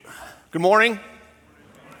Good morning.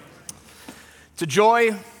 It's a joy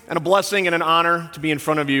and a blessing and an honor to be in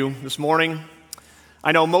front of you this morning.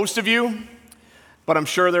 I know most of you, but I'm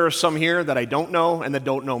sure there are some here that I don't know and that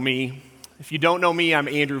don't know me. If you don't know me, I'm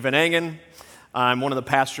Engen. I'm one of the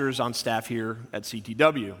pastors on staff here at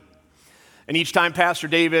CTW. And each time Pastor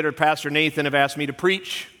David or Pastor Nathan have asked me to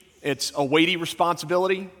preach, it's a weighty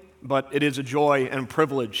responsibility, but it is a joy and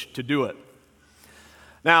privilege to do it.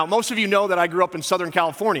 Now, most of you know that I grew up in Southern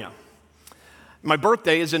California. My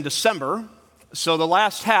birthday is in December, so the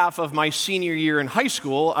last half of my senior year in high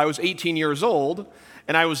school, I was 18 years old,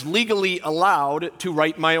 and I was legally allowed to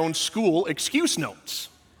write my own school excuse notes,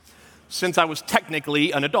 since I was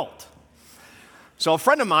technically an adult. So a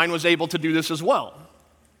friend of mine was able to do this as well.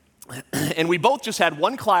 And we both just had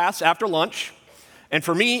one class after lunch, and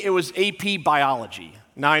for me, it was AP Biology.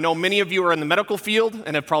 Now, I know many of you are in the medical field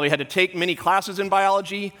and have probably had to take many classes in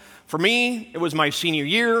biology. For me, it was my senior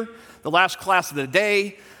year, the last class of the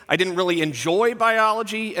day. I didn't really enjoy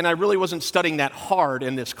biology, and I really wasn't studying that hard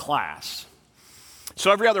in this class.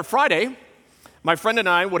 So every other Friday, my friend and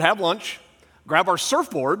I would have lunch, grab our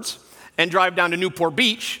surfboards, and drive down to Newport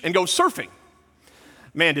Beach and go surfing.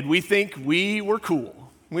 Man, did we think we were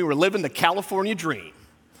cool. We were living the California dream.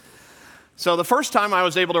 So the first time I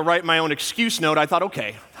was able to write my own excuse note, I thought,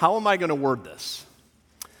 okay, how am I going to word this?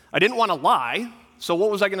 I didn't want to lie, so what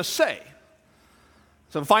was I going to say?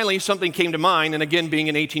 So finally, something came to mind, and again, being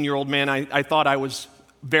an 18-year-old man, I thought I was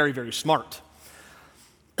very, very smart.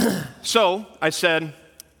 So I said,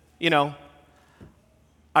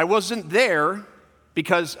 I wasn't there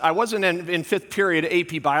because I wasn't in fifth period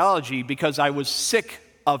AP Biology because I was sick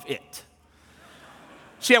of it.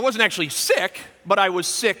 See, I wasn't actually sick, but I was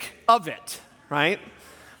sick of it, right?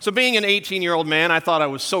 So being an 18-year-old man, I thought I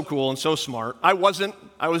was so cool and so smart. I wasn't.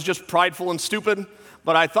 I was just prideful and stupid,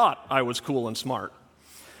 but I thought I was cool and smart.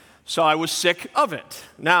 So I was sick of it.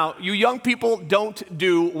 Now, you young people, don't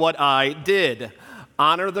do what I did.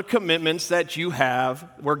 Honor the commitments that you have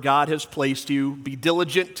where God has placed you. Be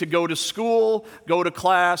diligent to go to school, go to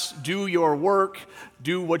class, do your work,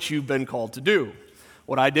 do what you've been called to do.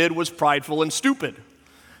 What I did was prideful and stupid.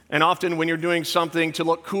 And often when you're doing something to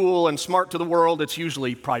look cool and smart to the world, it's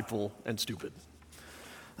usually prideful and stupid.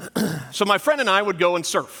 So my friend and I would go and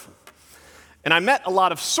surf. And I met a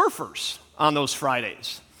lot of surfers on those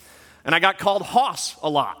Fridays. And I got called Hoss a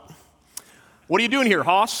lot. What are you doing here,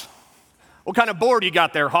 Hoss? What kind of board you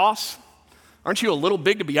got there, Hoss? Aren't you a little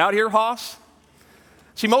big to be out here, Hoss?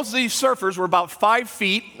 See, most of these surfers were about 5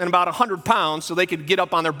 feet and about 100 pounds, so they could get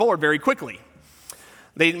up on their board very quickly.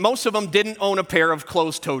 Most of them didn't own a pair of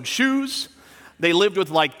closed-toed shoes. They lived with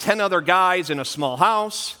like 10 other guys in a small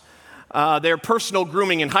house. Their personal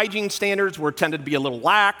grooming and hygiene standards were tended to be a little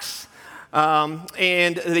lax.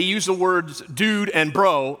 And they use the words dude and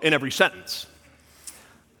bro in every sentence.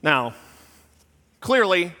 Now,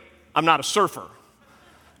 clearly, I'm not a surfer,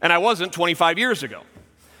 and I wasn't 25 years ago.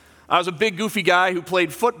 I was a big, goofy guy who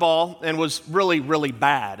played football and was really, really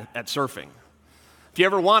bad at surfing. If you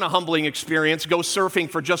ever want a humbling experience, go surfing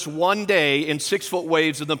for just one day in 6-foot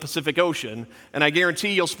waves in the Pacific Ocean, and I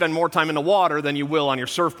guarantee you'll spend more time in the water than you will on your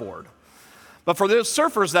surfboard. But for those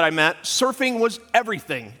surfers that I met, surfing was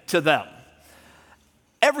everything to them.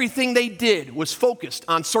 Everything they did was focused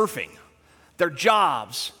on surfing. Their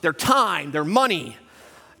jobs, their time, their money,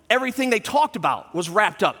 everything they talked about was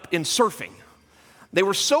wrapped up in surfing. They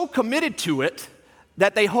were so committed to it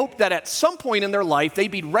that they hoped that at some point in their life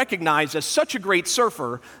they'd be recognized as such a great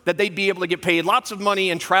surfer that they'd be able to get paid lots of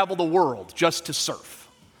money and travel the world just to surf.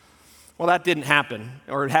 Well, that didn't happen,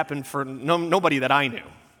 or it happened for nobody that I knew.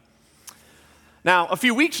 Now, a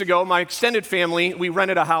few weeks ago, my extended family, we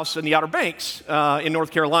rented a house in the Outer Banks in North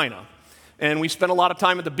Carolina. And we spent a lot of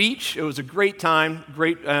time at the beach. It was a great time,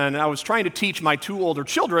 and I was trying to teach my 2 older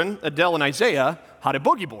children, Adele and Isaiah, how to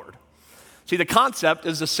boogie board. See, the concept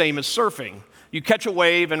is the same as surfing. You catch a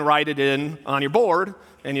wave and ride it in on your board,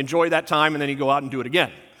 and you enjoy that time, and then you go out and do it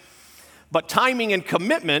again. But timing and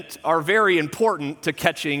commitment are very important to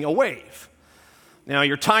catching a wave. Now,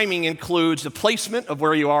 your timing includes the placement of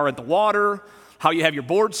where you are at the water, how you have your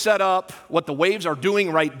board set up, what the waves are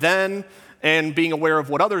doing right then, and being aware of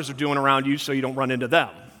what others are doing around you so you don't run into them.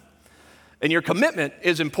 And your commitment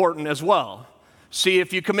is important as well. See,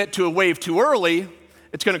 if you commit to a wave too early,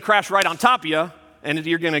 it's going to crash right on top of you, and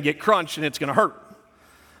you're going to get crunched, and it's going to hurt.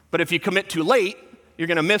 But if you commit too late, you're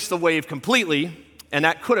going to miss the wave completely, and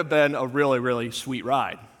that could have been a really, really sweet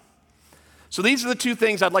ride. So these are the 2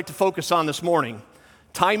 things I'd like to focus on this morning: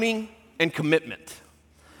 timing and commitment.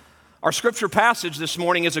 Our scripture passage this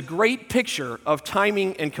morning is a great picture of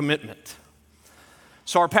timing and commitment.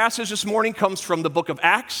 So our passage this morning comes from the book of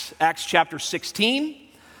Acts, Acts chapter 16.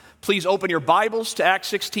 Please open your Bibles to Acts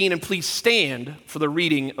 16 and please stand for the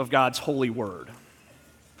reading of God's holy word.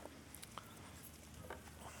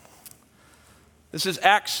 This is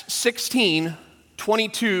Acts 16,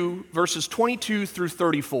 22, verses 22 through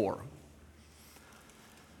 34.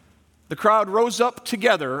 The crowd rose up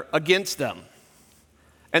together against them,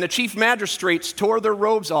 and the chief magistrates tore their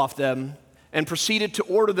robes off them and proceeded to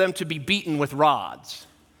order them to be beaten with rods.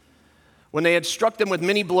 When they had struck them with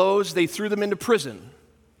many blows, they threw them into prison,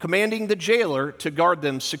 commanding the jailer to guard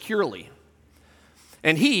them securely.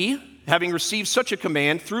 And he, having received such a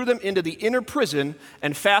command, threw them into the inner prison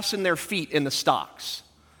and fastened their feet in the stocks.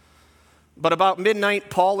 But about midnight,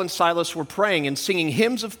 Paul and Silas were praying and singing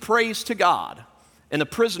hymns of praise to God, and the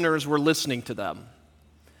prisoners were listening to them.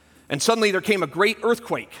 And suddenly there came a great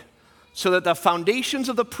earthquake, so that the foundations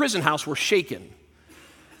of the prison house were shaken.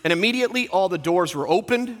 And immediately all the doors were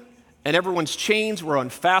opened, and everyone's chains were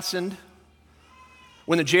unfastened.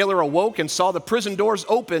 When the jailer awoke and saw the prison doors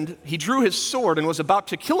opened, he drew his sword and was about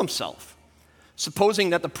to kill himself, supposing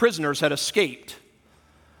that the prisoners had escaped.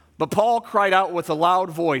 But Paul cried out with a loud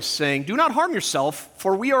voice, saying, "Do not harm yourself,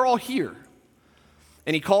 for we are all here."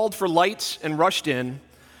 And he called for lights and rushed in,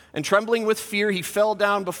 and trembling with fear, he fell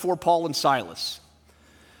down before Paul and Silas.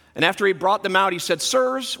 And after he brought them out, he said,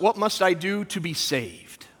 "Sirs, what must I do to be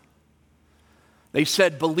saved?" They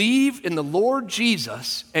said, "Believe in the Lord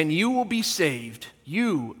Jesus, and you will be saved,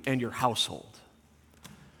 you and your household."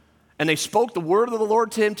 And they spoke the word of the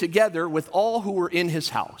Lord to him together with all who were in his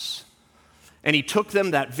house. And he took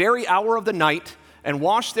them that very hour of the night and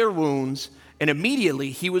washed their wounds, and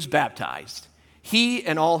immediately he was baptized, he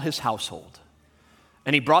and all his household.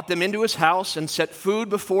 And he brought them into his house and set food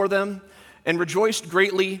before them, and rejoiced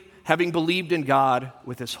greatly, having believed in God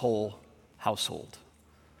with his whole household.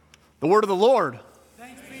 The word of the Lord.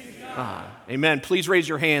 Thanks be to God. Amen. Please raise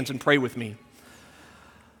your hands and pray with me.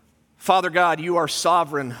 Father God, you are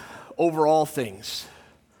sovereign over all things.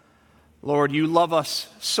 Lord, you love us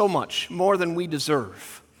so much, more than we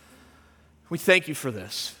deserve. We thank you for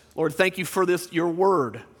this. Lord, thank you for this, your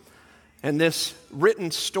word, and this written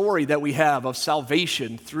story that we have of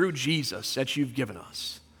salvation through Jesus that you've given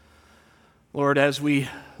us. Lord, as we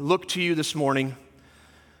look to you this morning,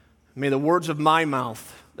 may the words of my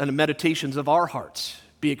mouth and the meditations of our hearts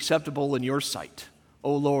be acceptable in your sight,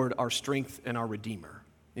 O Lord, our strength and our Redeemer.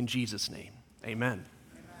 In Jesus' name, amen.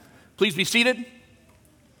 Please be seated.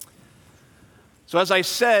 So as I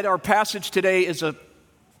said, our passage today is a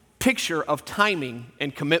picture of timing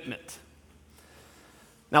and commitment.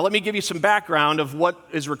 Now let me give you some background of what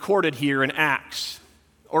is recorded here in Acts.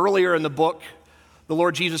 Earlier in the book, the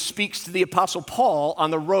Lord Jesus speaks to the Apostle Paul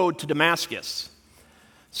on the road to Damascus.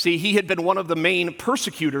 See, he had been one of the main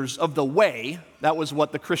persecutors of the way. That was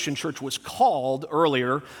what the Christian church was called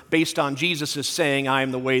earlier, based on Jesus' saying, "I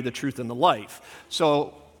am the way, the truth, and the life."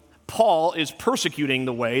 So Paul is persecuting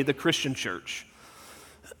the way, the Christian church.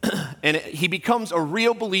 And he becomes a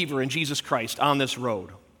real believer in Jesus Christ on this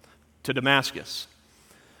road to Damascus.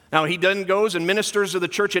 Now, he then goes and ministers to the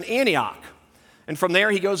church in Antioch. And from there,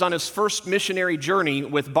 he goes on his first missionary journey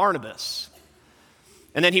with Barnabas.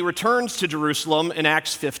 And then he returns to Jerusalem in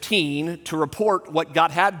Acts 15 to report what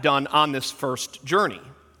God had done on this first journey.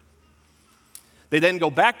 They then go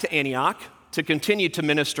back to Antioch to continue to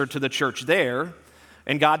minister to the church there.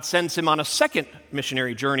 And God sends him on a second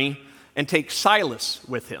missionary journey and takes Silas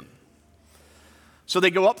with him. So they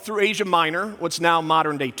go up through Asia Minor, what's now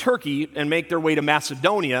modern-day Turkey, and make their way to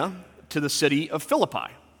Macedonia, to the city of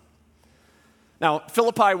Philippi. Now,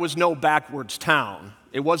 Philippi was no backwards town.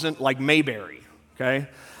 It wasn't like Mayberry, okay?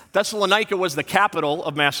 Thessalonica was the capital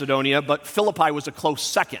of Macedonia, but Philippi was a close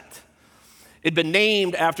second. It'd been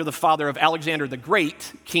named after the father of Alexander the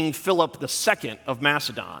Great, King Philip II of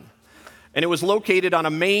Macedon. And it was located on a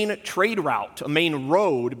main trade route, a main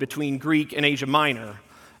road between Greek and Asia Minor.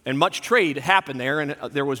 And much trade happened there, and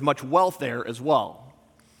there was much wealth there as well.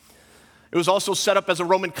 It was also set up as a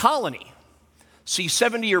Roman colony. See,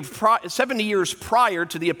 70 years prior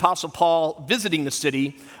to the Apostle Paul visiting the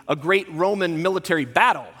city, a great Roman military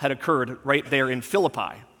battle had occurred right there in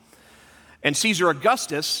Philippi. And Caesar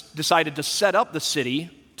Augustus decided to set up the city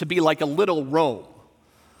to be like a little Rome.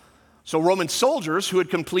 So Roman soldiers who had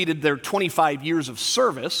completed their 25 years of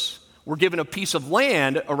service were given a piece of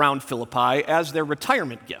land around Philippi as their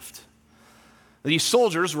retirement gift. These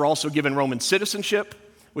soldiers were also given Roman citizenship,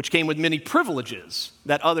 which came with many privileges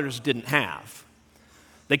that others didn't have.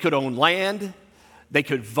 They could own land, they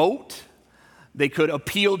could vote, they could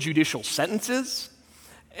appeal judicial sentences,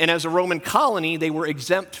 and as a Roman colony, they were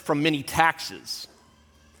exempt from many taxes.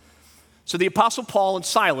 So the Apostle Paul and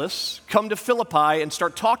Silas come to Philippi and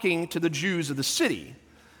start talking to the Jews of the city.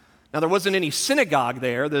 Now, there wasn't any synagogue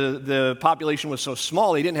there. The population was so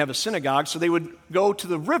small, they didn't have a synagogue, so they would go to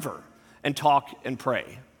the river and talk and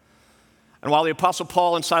pray. And while the Apostle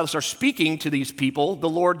Paul and Silas are speaking to these people, the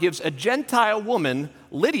Lord gives a Gentile woman,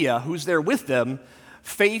 Lydia, who's there with them,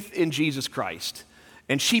 faith in Jesus Christ.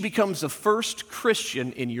 And she becomes the first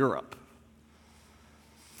Christian in Europe.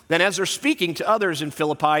 Then as they're speaking to others in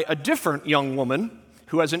Philippi, a different young woman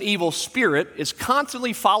who has an evil spirit is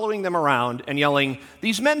constantly following them around and yelling,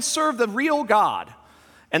 "These men serve the real God,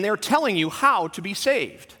 and they're telling you how to be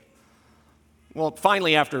saved." Well,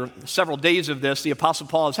 finally, after several days of this, the Apostle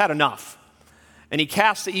Paul has had enough, and he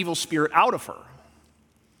casts the evil spirit out of her.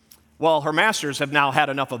 Well, her masters have now had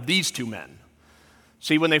enough of these two men.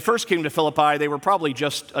 See, when they first came to Philippi, they were probably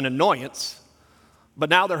just an annoyance, but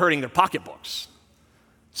now they're hurting their pocketbooks.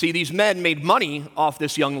 See, these men made money off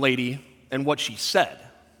this young lady and what she said.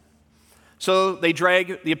 So they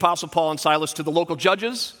drag the Apostle Paul and Silas to the local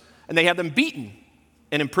judges, and they have them beaten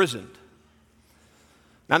and imprisoned.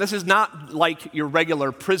 Now, this is not like your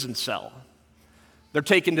regular prison cell. They're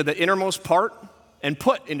taken to the innermost part and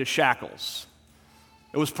put into shackles.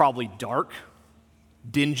 It was probably dark,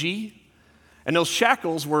 dingy, and those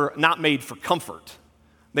shackles were not made for comfort.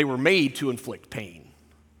 They were made to inflict pain.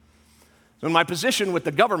 So in my position with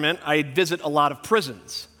the government, I visit a lot of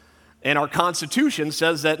prisons. And our Constitution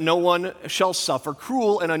says that no one shall suffer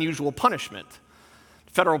cruel and unusual punishment.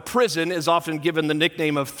 Federal prison is often given the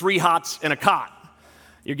nickname of 3 hots and a cot.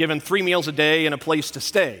 You're given 3 meals a day and a place to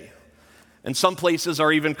stay. And some places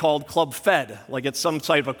are even called club fed, like it's some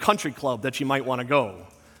type of country club that you might want to go.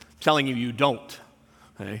 I'm telling you, you don't.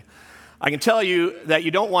 Okay? I can tell you that you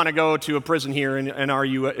don't want to go to a prison here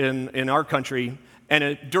in our country,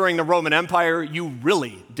 and during the Roman Empire, you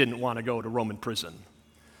really didn't want to go to Roman prison.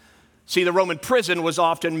 See, the Roman prison was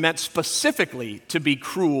often meant specifically to be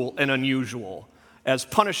cruel and unusual as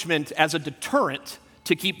punishment, as a deterrent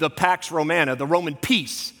to keep the Pax Romana, the Roman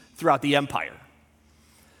peace, throughout the empire.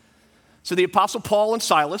 So the Apostle Paul and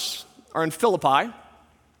Silas are in Philippi.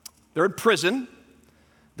 They're in prison.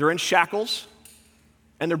 They're in shackles.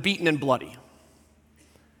 And they're beaten and bloody.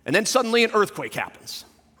 And then suddenly an earthquake happens.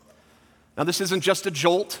 Now, this isn't just a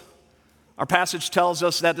jolt. Our passage tells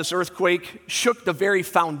us that this earthquake shook the very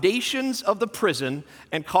foundations of the prison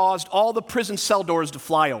and caused all the prison cell doors to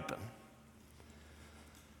fly open.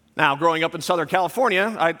 Now, growing up in Southern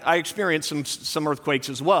California, I experienced some earthquakes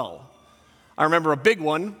as well. I remember a big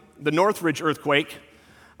one, the Northridge earthquake.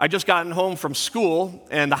 I just gotten home from school,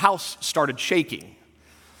 and the house started shaking.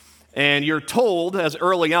 And you're told as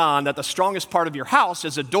early on that the strongest part of your house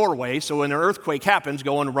is a doorway, so when an earthquake happens,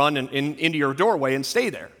 go and run into your doorway and stay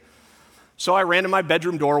there. So I ran to my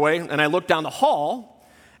bedroom doorway, and I looked down the hall,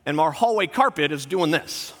 and our hallway carpet is doing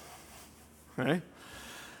this. Right?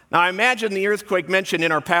 Now, I imagine the earthquake mentioned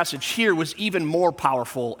in our passage here was even more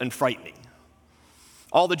powerful and frightening.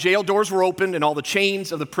 All the jail doors were opened, and all the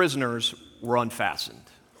chains of the prisoners were unfastened.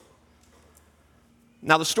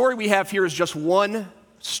 Now, the story we have here is just one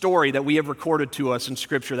story that we have recorded to us in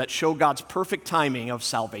Scripture that show God's perfect timing of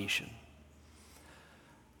salvation.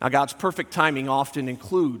 Now, God's perfect timing often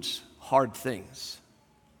includes hard things.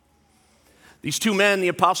 These two men, the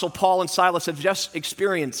Apostle Paul and Silas, have just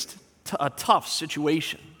experienced a tough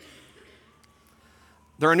situation.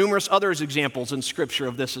 There are numerous other examples in Scripture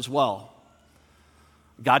of this as well.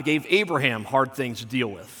 God gave Abraham hard things to deal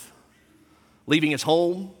with. Leaving his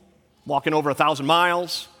home, walking over 1,000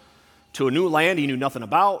 miles to a new land he knew nothing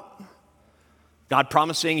about. God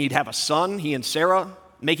promising he'd have a son, he and Sarah,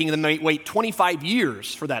 making them wait 25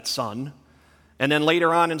 years for that son, and then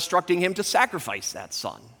later on instructing him to sacrifice that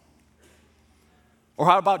son. Or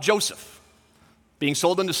how about Joseph, being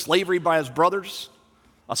sold into slavery by his brothers,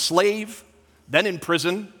 a slave, then in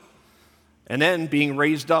prison, and then being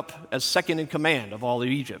raised up as second in command of all of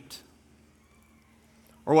Egypt?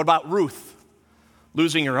 Or what about Ruth,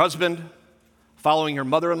 losing her husband, following her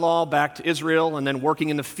mother-in-law back to Israel, and then working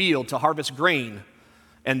in the field to harvest grain,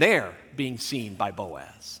 and there being seen by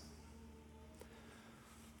Boaz?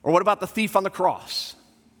 Or what about the thief on the cross?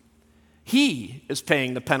 He is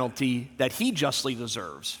paying the penalty that he justly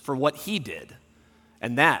deserves for what he did,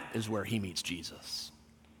 and that is where he meets Jesus.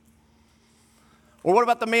 Or what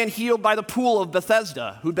about the man healed by the pool of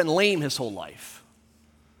Bethesda who'd been lame his whole life?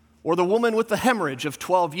 Or the woman with the hemorrhage of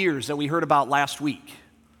 12 years that we heard about last week?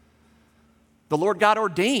 The Lord God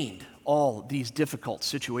ordained all these difficult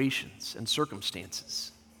situations and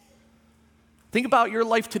circumstances. Think about your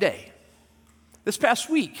life today, this past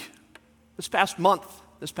week, this past month,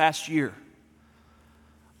 this past year.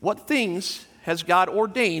 What things has God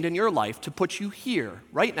ordained in your life to put you here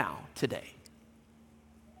right now, today?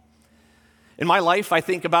 In my life, I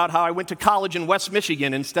think about how I went to college in West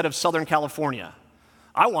Michigan instead of Southern California.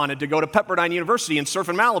 I wanted to go to Pepperdine University and surf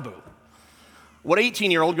in Malibu. What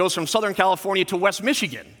 18-year-old goes from Southern California to West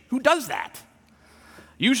Michigan? Who does that?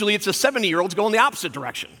 Usually it's the 70-year-olds going the opposite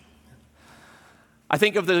direction. I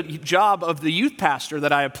think of the job of the youth pastor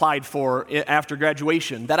that I applied for after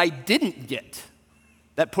graduation that I didn't get,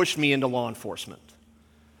 that pushed me into law enforcement,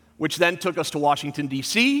 which then took us to Washington,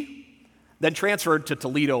 D.C., then transferred to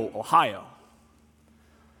Toledo, Ohio.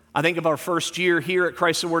 I think of our first year here at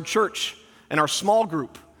Christ the Word Church and our small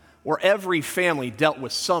group, where every family dealt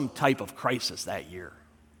with some type of crisis that year.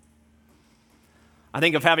 I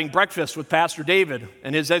think of having breakfast with Pastor David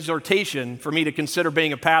and his exhortation for me to consider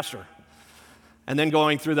being a pastor, and then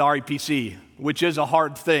going through the REPC, which is a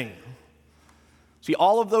hard thing. See,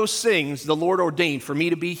 all of those things the Lord ordained for me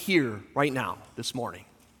to be here right now, this morning.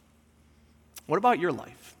 What about your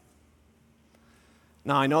life?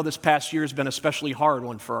 Now, I know this past year has been an especially hard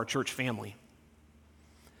one for our church family.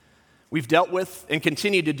 We've dealt with and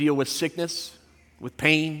continue to deal with sickness, with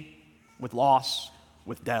pain, with loss,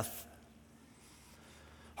 with death.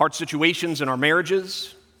 Hard situations in our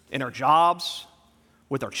marriages, in our jobs,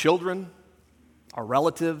 with our children, our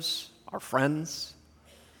relatives, our friends.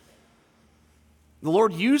 The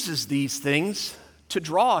Lord uses these things to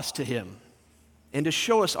draw us to Him and to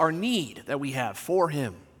show us our need that we have for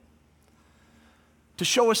Him, to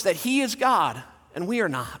show us that He is God and we are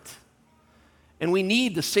not. And we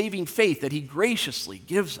need the saving faith that He graciously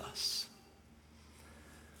gives us.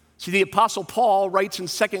 See, the Apostle Paul writes in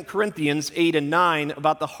 2 Corinthians 8 and 9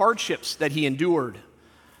 about the hardships that he endured.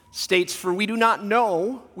 States, "For we do not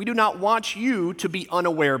want you to be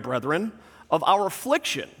unaware, brethren, of our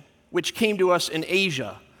affliction, which came to us in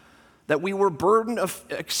Asia, that we were burdened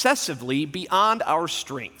excessively beyond our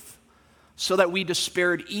strength, so that we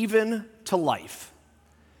despaired even to life.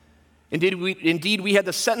 Indeed, we had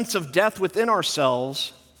the sentence of death within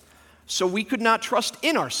ourselves, so we could not trust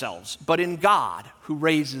in ourselves, but in God who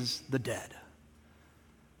raises the dead."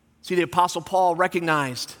 See, the Apostle Paul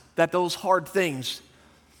recognized that those hard things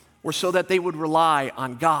were so that they would rely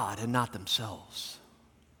on God and not themselves.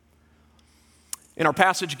 In our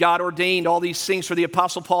passage, God ordained all these things for the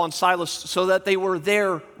Apostle Paul and Silas so that they were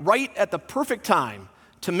there right at the perfect time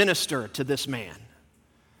to minister to this man.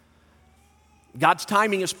 God's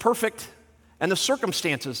timing is perfect, and the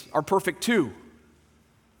circumstances are perfect too.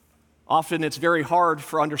 Often it's very hard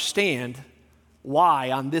to understand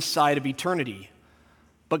why on this side of eternity,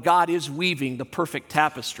 but God is weaving the perfect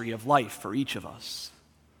tapestry of life for each of us.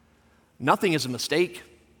 Nothing is a mistake.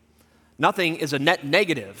 Nothing is a net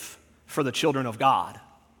negative for the children of God.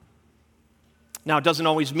 Now, it doesn't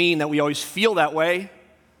always mean that we always feel that way,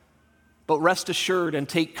 but rest assured and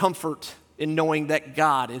take comfort in knowing that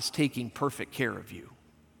God is taking perfect care of you.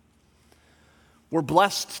 We're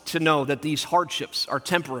blessed to know that these hardships are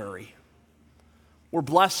temporary. We're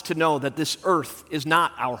blessed to know that this earth is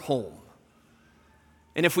not our home.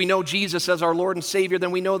 And if we know Jesus as our Lord and Savior,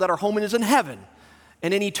 then we know that our home is in heaven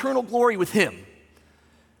and in eternal glory with Him.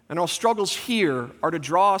 And our struggles here are to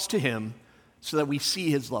draw us to Him so that we see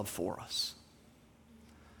His love for us.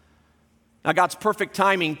 Now, God's perfect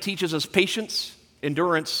timing teaches us patience,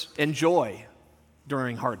 endurance, and joy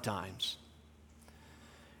during hard times.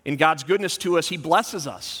 In God's goodness to us, He blesses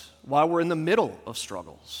us while we're in the middle of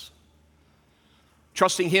struggles.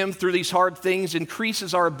 Trusting Him through these hard things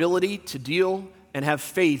increases our ability to deal and have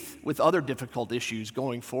faith with other difficult issues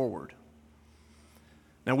going forward.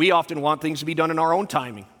 Now, we often want things to be done in our own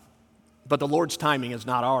timing, but the Lord's timing is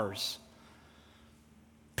not ours.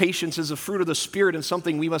 Patience is a fruit of the Spirit and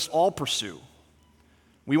something we must all pursue.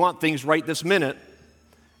 We want things right this minute,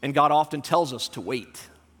 and God often tells us to wait.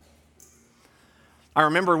 I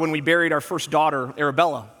remember when we buried our first daughter,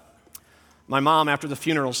 Arabella, my mom, after the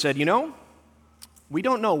funeral, said, we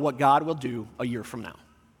don't know what God will do a year from now.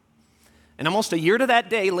 And almost a year to that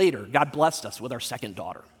day later, God blessed us with our second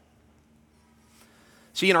daughter.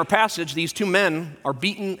 See, in our passage, these two men are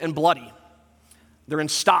beaten and bloody. They're in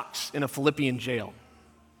stocks in a Philippian jail.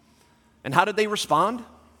 And how did they respond?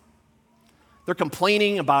 They're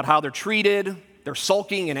complaining about how they're treated. They're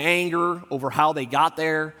sulking in anger over how they got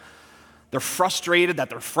there. They're frustrated that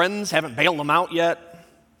their friends haven't bailed them out yet.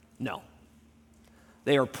 No.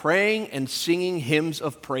 They are praying and singing hymns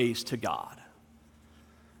of praise to God.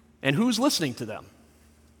 And who's listening to them?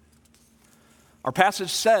 Our passage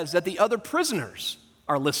says that the other prisoners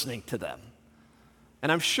are listening to them.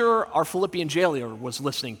 And I'm sure our Philippian jailer was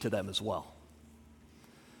listening to them as well.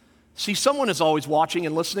 See, someone is always watching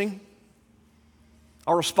and listening.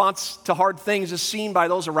 Our response to hard things is seen by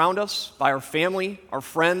those around us, by our family, our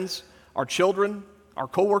friends, our children, our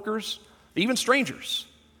coworkers, even strangers.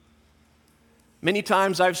 Many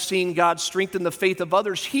times I've seen God strengthen the faith of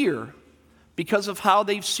others here because of how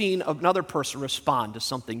they've seen another person respond to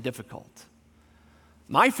something difficult.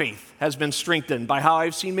 My faith has been strengthened by how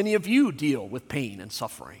I've seen many of you deal with pain and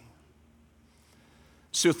suffering.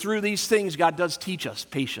 So through these things, God does teach us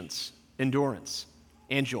patience, endurance,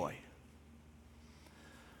 and joy.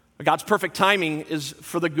 God's perfect timing is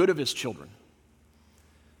for the good of his children.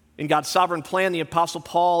 In God's sovereign plan, the Apostle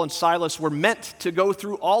Paul and Silas were meant to go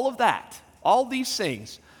through all of that, all these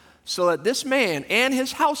things, so that this man and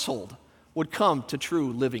his household would come to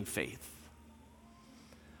true living faith.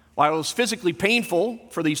 While it was physically painful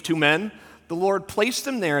for these two men, the Lord placed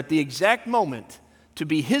them there at the exact moment to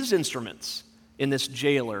be his instruments in this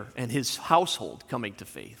jailer and his household coming to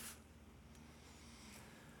faith.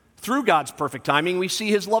 Through God's perfect timing, we see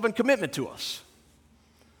his love and commitment to us.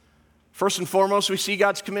 First and foremost, we see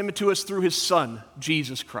God's commitment to us through his Son,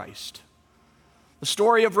 Jesus Christ. The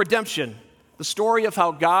story of redemption, the story of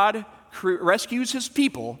how God rescues his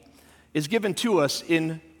people, is given to us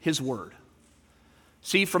in his word.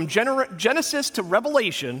 See, from Genesis to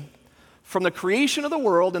Revelation, from the creation of the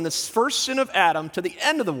world and the first sin of Adam to the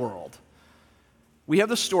end of the world, we have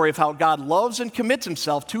the story of how God loves and commits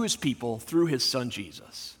himself to his people through his Son,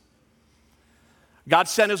 Jesus. God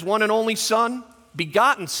sent his one and only Son,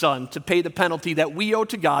 begotten Son, to pay the penalty that we owe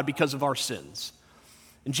to God because of our sins.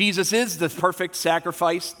 And Jesus is the perfect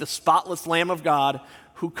sacrifice, the spotless Lamb of God,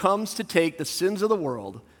 who comes to take the sins of the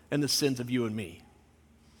world and the sins of you and me.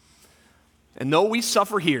 And though we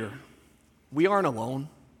suffer here, we aren't alone.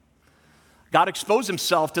 God exposed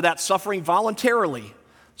himself to that suffering voluntarily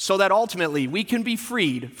so that ultimately we can be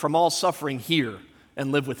freed from all suffering here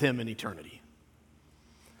and live with him in eternity.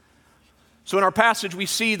 So in our passage, we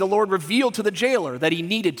see the Lord reveal to the jailer that he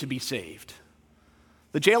needed to be saved.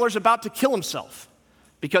 The jailer's about to kill himself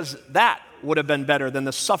because that would have been better than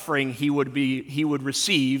the suffering he would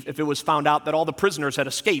receive if it was found out that all the prisoners had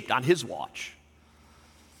escaped on his watch.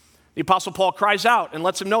 The Apostle Paul cries out and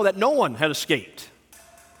lets him know that no one had escaped.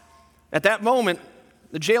 At that moment,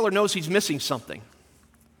 the jailer knows he's missing something.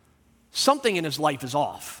 Something in his life is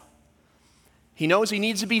off. He knows he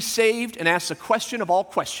needs to be saved and asks a question of all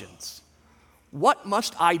questions. What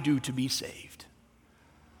must I do to be saved?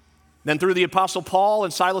 Then through the Apostle Paul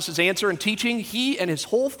and Silas's answer and teaching, he and his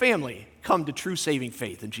whole family come to true saving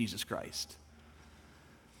faith in Jesus Christ.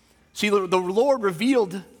 See, the Lord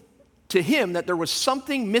revealed to him that there was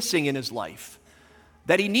something missing in his life,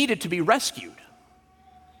 that he needed to be rescued.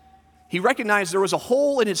 He recognized there was a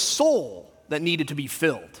hole in his soul that needed to be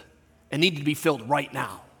filled, and needed to be filled right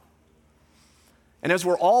now. And as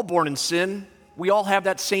we're all born in sin, we all have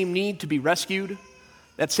that same need to be rescued,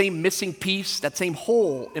 that same missing piece, that same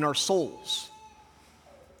hole in our souls.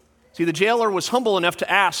 See, the jailer was humble enough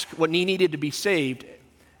to ask what he needed to be saved,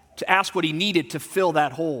 to ask what he needed to fill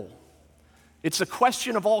that hole. It's the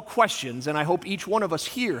question of all questions, and I hope each one of us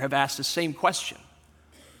here have asked the same question.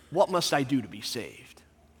 What must I do to be saved?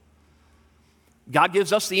 God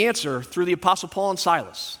gives us the answer through the Apostle Paul and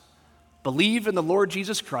Silas. Believe in the Lord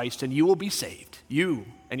Jesus Christ and you will be saved, you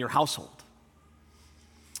and your household.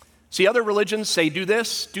 See, other religions say do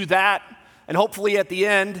this, do that, and hopefully at the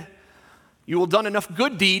end, you will have done enough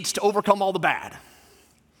good deeds to overcome all the bad.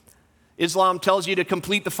 Islam tells you to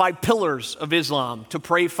complete the 5 pillars of Islam, to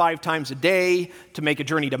pray 5 times a day, to make a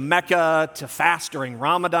journey to Mecca, to fast during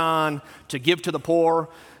Ramadan, to give to the poor,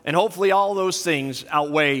 and hopefully all those things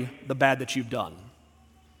outweigh the bad that you've done.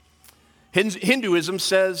 Hinduism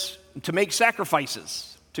says to make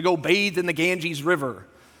sacrifices, to go bathe in the Ganges River,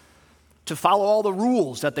 to follow all the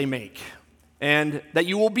rules that they make, and that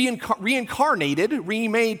you will be reincarnated,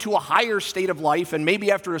 remade to a higher state of life, and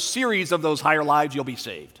maybe after a series of those higher lives, you'll be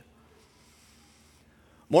saved.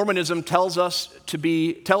 Mormonism tells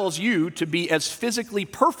you to be as physically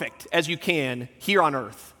perfect as you can here on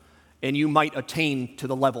earth, and you might attain to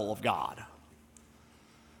the level of God.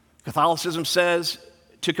 Catholicism says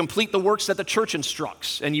to complete the works that the church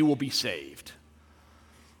instructs, and you will be saved.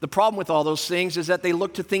 The problem with all those things is that they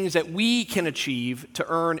look to things that we can achieve to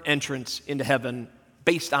earn entrance into heaven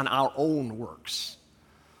based on our own works.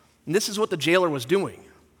 And this is what the jailer was doing.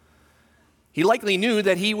 He likely knew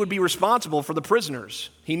that he would be responsible for the prisoners.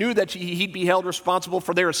 He knew that he'd be held responsible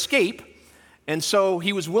for their escape, and so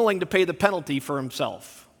he was willing to pay the penalty for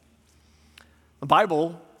himself. The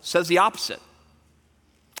Bible says the opposite.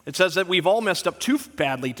 It says that we've all messed up too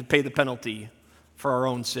badly to pay the penalty for our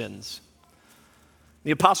own sins.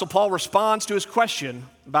 The Apostle Paul responds to his question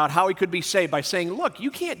about how he could be saved by saying, look, you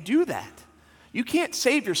can't do that. You can't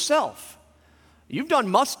save yourself. You've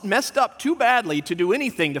done messed up too badly to do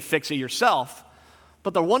anything to fix it yourself.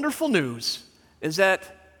 But the wonderful news is that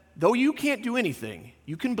though you can't do anything,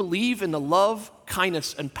 you can believe in the love,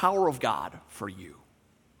 kindness, and power of God for you.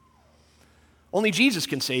 Only Jesus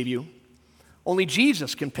can save you. Only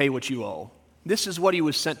Jesus can pay what you owe. This is what he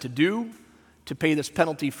was sent to do, to pay this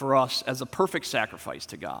penalty for us as a perfect sacrifice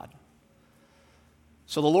to God.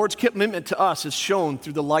 So the Lord's commitment to us is shown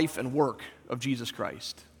through the life and work of Jesus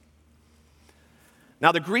Christ.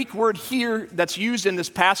 Now, the Greek word here that's used in this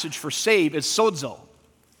passage for save is sozo.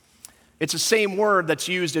 It's the same word that's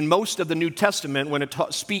used in most of the New Testament when it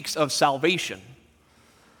speaks of salvation.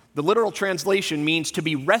 The literal translation means to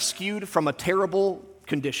be rescued from a terrible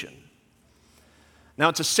condition. Now,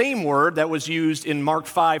 it's the same word that was used in Mark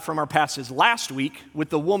 5 from our passage last week with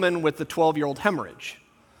the woman with the 12-year-old hemorrhage.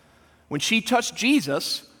 When she touched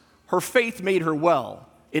Jesus, her faith made her well.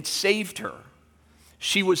 It saved her.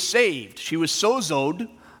 She was saved. She was sozoed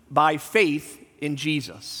by faith in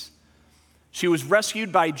Jesus. She was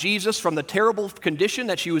rescued by Jesus from the terrible condition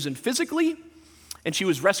that she was in physically, and she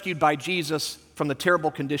was rescued by Jesus from the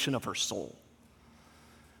terrible condition of her soul.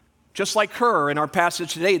 Just like her in our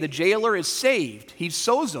passage today, the jailer is saved. He's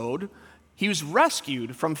sozoed. He was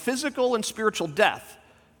rescued from physical and spiritual death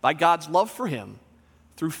by God's love for him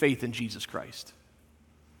through faith in Jesus Christ.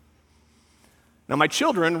 Now, my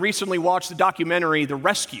children recently watched the documentary, The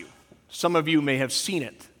Rescue. Some of you may have seen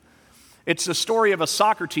it. It's the story of a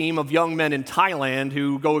soccer team of young men in Thailand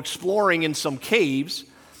who go exploring in some caves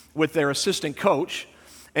with their assistant coach,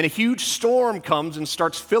 and a huge storm comes and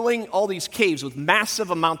starts filling all these caves with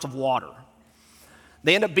massive amounts of water.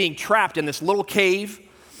 They end up being trapped in this little cave,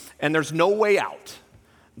 and there's no way out.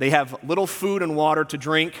 They have little food and water to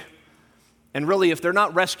drink, and really, if they're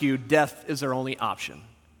not rescued, death is their only option,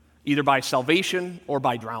 either by salvation or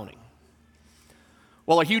by drowning.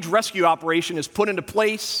 Well, a huge rescue operation is put into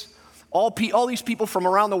place. All these people from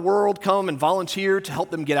around the world come and volunteer to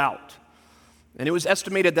help them get out. And it was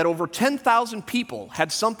estimated that over 10,000 people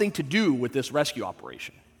had something to do with this rescue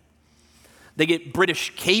operation. They get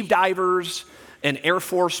British cave divers and Air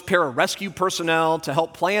Force pararescue personnel to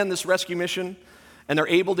help plan this rescue mission, and they're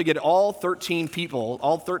able to get all 13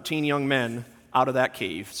 young men out of that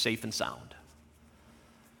cave safe and sound.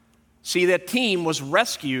 See, that team was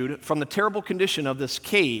rescued from the terrible condition of this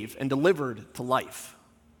cave and delivered to life.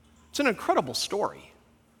 It's an incredible story.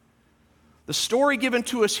 The story given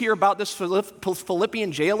to us here about this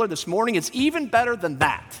Philippian jailer this morning is even better than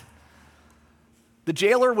that. The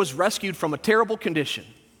jailer was rescued from a terrible condition.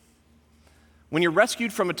 When you're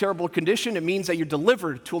rescued from a terrible condition, it means that you're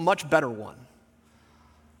delivered to a much better one.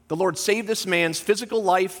 The Lord saved this man's physical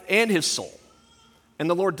life and his soul, and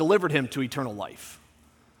the Lord delivered him to eternal life.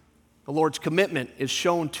 The Lord's commitment is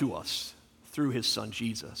shown to us through his son,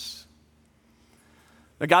 Jesus.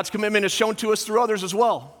 Now, God's commitment is shown to us through others as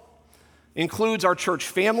well. It includes our church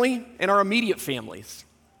family and our immediate families.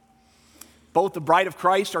 Both the bride of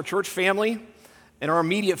Christ, our church family, and our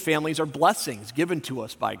immediate families are blessings given to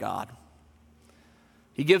us by God.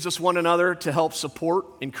 He gives us one another to help support,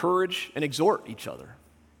 encourage, and exhort each other.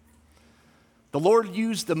 The Lord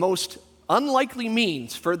used the most unlikely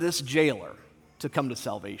means for this jailer to come to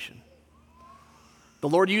salvation. The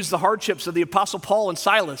Lord used the hardships of the Apostle Paul and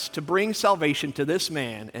Silas to bring salvation to this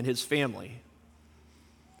man and his family.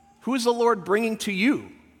 Who is the Lord bringing to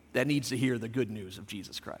you that needs to hear the good news of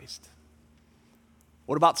Jesus Christ?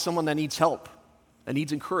 What about someone that needs help, that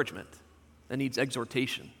needs encouragement, that needs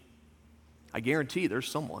exhortation? I guarantee there's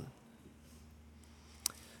someone.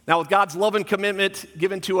 Now, with God's love and commitment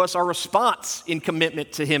given to us, our response in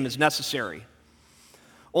commitment to him is necessary.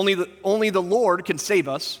 Only the Lord can save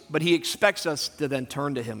us, but he expects us to then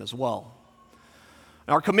turn to him as well.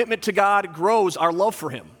 Our commitment to God grows our love for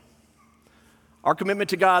him. Our commitment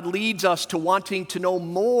to God leads us to wanting to know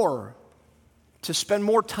more, to spend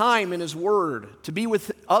more time in his word, to be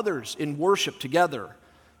with others in worship together,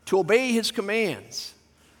 to obey his commands.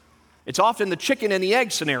 It's often the chicken and the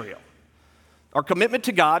egg scenario. Our commitment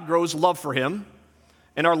to God grows love for him,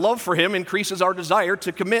 and our love for him increases our desire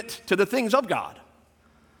to commit to the things of God.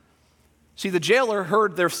 See, the jailer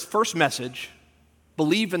heard their first message,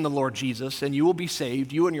 believe in the Lord Jesus, and you will be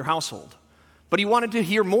saved, you and your household. But he wanted to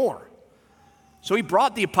hear more. So he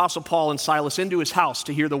brought the Apostle Paul and Silas into his house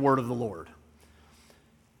to hear the word of the Lord.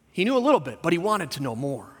 He knew a little bit, but he wanted to know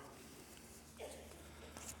more.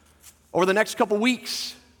 Over the next couple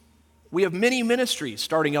weeks, we have many ministries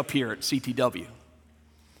starting up here at CTW.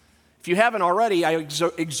 If you haven't already, I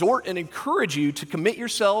exhort and encourage you to commit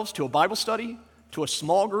yourselves to a Bible study, to a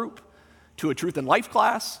small group, to a Truth and Life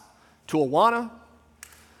class, to Awana.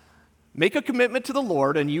 Make a commitment to the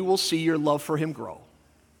Lord, and you will see your love for him grow.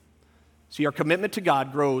 See, our commitment to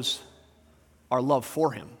God grows our love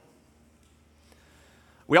for him.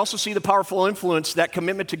 We also see the powerful influence that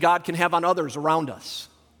commitment to God can have on others around us.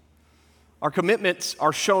 Our commitments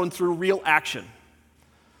are shown through real action.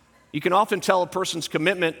 You can often tell a person's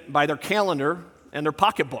commitment by their calendar and their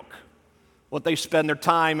pocketbook, what they spend their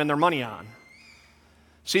time and their money on.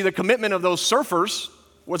 See, the commitment of those surfers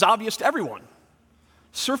was obvious to everyone.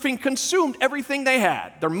 Surfing consumed everything they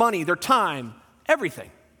had, their money, their time,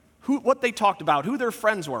 everything. What they talked about, who their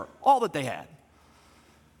friends were, all that they had.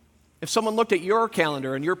 If someone looked at your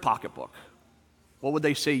calendar and your pocketbook, what would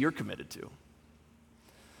they say you're committed to?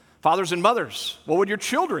 Fathers and mothers, what would your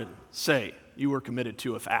children say you were committed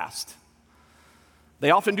to if asked?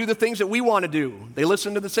 They often do the things that we want to do. They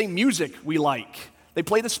listen to the same music we like. They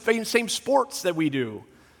play the same sports that we do.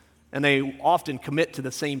 And they often commit to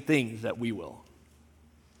the same things that we will.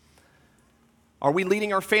 Are we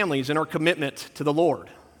leading our families in our commitment to the Lord?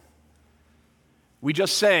 We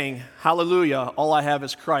just sang, hallelujah, all I have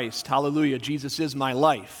is Christ. Hallelujah, Jesus is my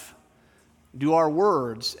life. Do our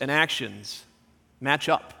words and actions match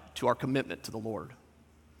up to our commitment to the Lord?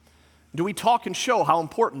 Do we talk and show how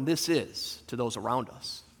important this is to those around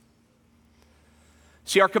us?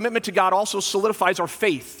 See, our commitment to God also solidifies our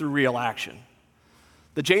faith through real action.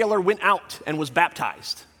 The jailer went out and was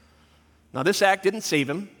baptized. Now, this act didn't save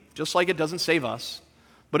him, just like it doesn't save us,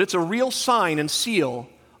 but it's a real sign and seal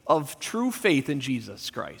of true faith in Jesus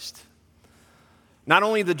Christ. Not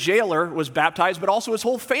only the jailer was baptized, but also his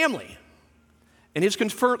whole family. And his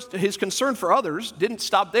concern for others didn't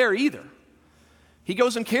stop there either. He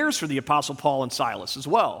goes and cares for the Apostle Paul and Silas as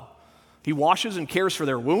well. He washes and cares for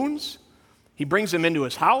their wounds. He brings them into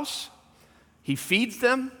his house. He feeds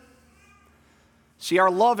them. See,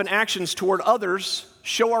 our love and actions toward others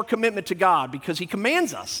show our commitment to God because he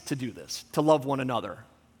commands us to do this, to love one another,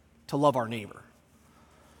 to love our neighbor.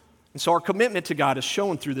 And so our commitment to God is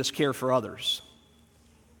shown through this care for others.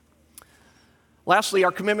 Lastly,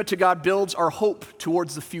 our commitment to God builds our hope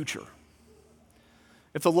towards the future.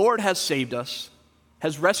 If the Lord has saved us,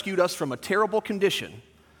 has rescued us from a terrible condition,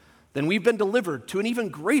 then we've been delivered to an even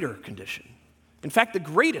greater condition. In fact, the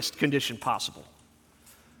greatest condition possible.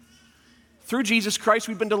 Through Jesus Christ,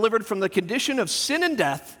 we've been delivered from the condition of sin and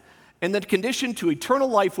death and the condition to eternal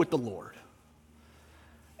life with the Lord.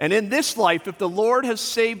 And in this life, if the Lord has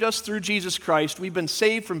saved us through Jesus Christ, we've been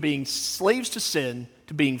saved from being slaves to sin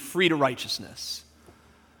to being free to righteousness.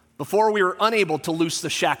 Before, we were unable to loose the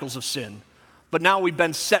shackles of sin, but now we've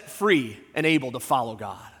been set free and able to follow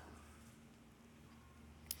God.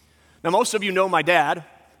 Now, most of you know my dad.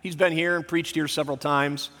 He's been here and preached here several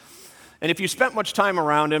times. And if you spent much time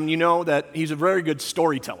around him, you know that he's a very good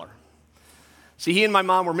storyteller. See, he and my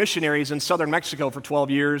mom were missionaries in southern Mexico for 12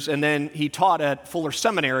 years, and then he taught at Fuller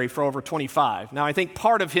Seminary for over 25. Now, I think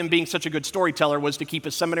part of him being such a good storyteller was to keep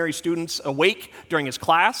his seminary students awake during his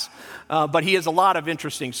class, but he has a lot of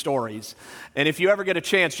interesting stories. And if you ever get a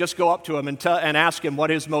chance, just go up to him and ask him what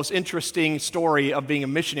his most interesting story of being a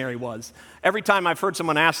missionary was. Every time I've heard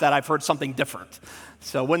someone ask that, I've heard something different.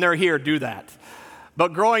 So when they're here, do that.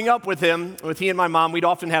 But growing up with he and my mom, we'd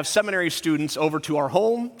often have seminary students over to our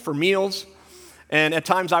home for meals. And at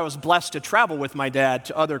times I was blessed to travel with my dad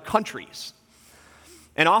to other countries.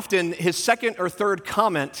 And often his second or third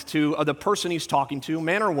comment to the person he's talking to,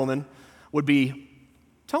 man or woman, would be,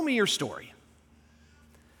 tell me your story.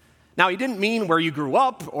 Now, he didn't mean where you grew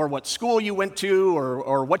up or what school you went to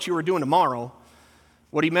or what you were doing tomorrow.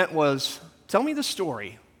 What he meant was, tell me the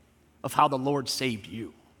story of how the Lord saved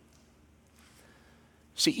you.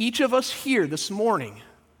 See, each of us here this morning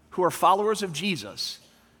who are followers of Jesus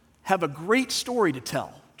have a great story to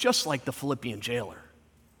tell, just like the Philippian jailer.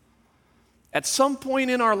 At some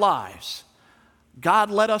point in our lives,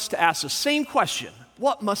 God led us to ask the same question,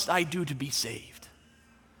 what must I do to be saved?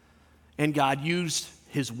 And God used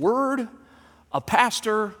his word, a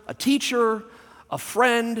pastor, a teacher, a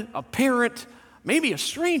friend, a parent, maybe a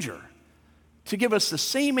stranger, to give us the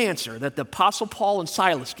same answer that the Apostle Paul and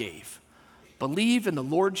Silas gave. Believe in the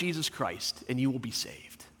Lord Jesus Christ and you will be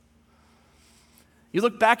saved. You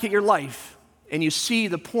look back at your life and you see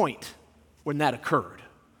the point when that occurred.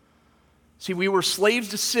 See, we were slaves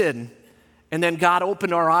to sin, and then God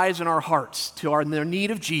opened our eyes and our hearts to our need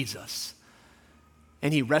of Jesus,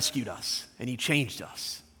 and he rescued us, and he changed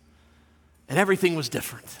us, and everything was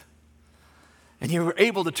different. And you were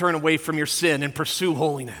able to turn away from your sin and pursue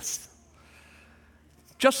holiness.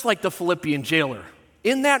 Just like the Philippian jailer,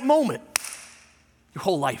 in that moment, your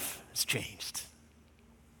whole life has changed.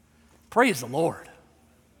 Praise the Lord.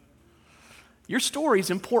 Your story is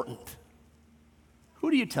important.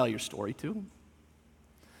 Who do you tell your story to?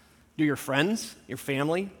 Do your friends, your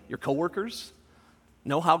family, your coworkers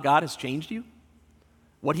know how God has changed you?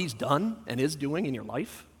 What he's done and is doing in your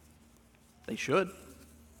life? They should.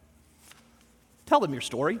 Tell them your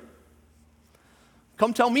story.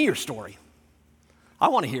 Come tell me your story. I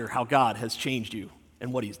want to hear how God has changed you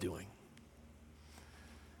and what he's doing.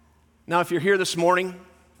 Now, if you're here this morning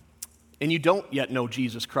and you don't yet know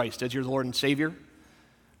Jesus Christ as your Lord and Savior,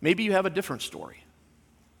 maybe you have a different story.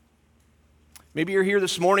 Maybe you're here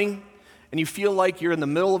this morning and you feel like you're in the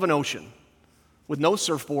middle of an ocean with no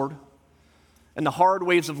surfboard, and the hard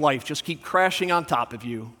waves of life just keep crashing on top of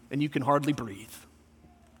you, and you can hardly breathe.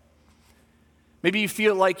 Maybe you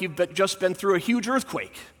feel like you've just been through a huge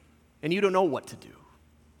earthquake, and you don't know what to do.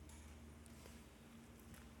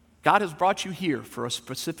 God has brought you here for a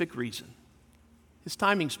specific reason. His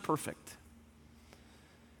timing's perfect.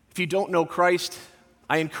 If you don't know Christ,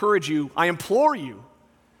 I encourage you, I implore you,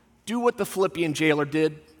 do what the Philippian jailer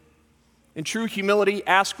did. In true humility,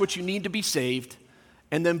 ask what you need to be saved,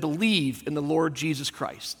 and then believe in the Lord Jesus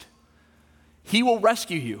Christ. He will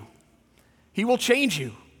rescue you. He will change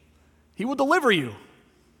you. He will deliver you.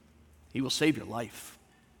 He will save your life.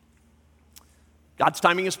 God's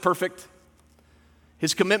timing is perfect.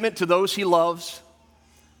 His commitment to those he loves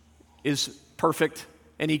is perfect,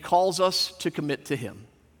 and he calls us to commit to him.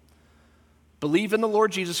 Believe in the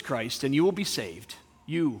Lord Jesus Christ, and you will be saved,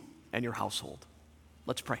 you and your household.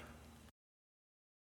 Let's pray.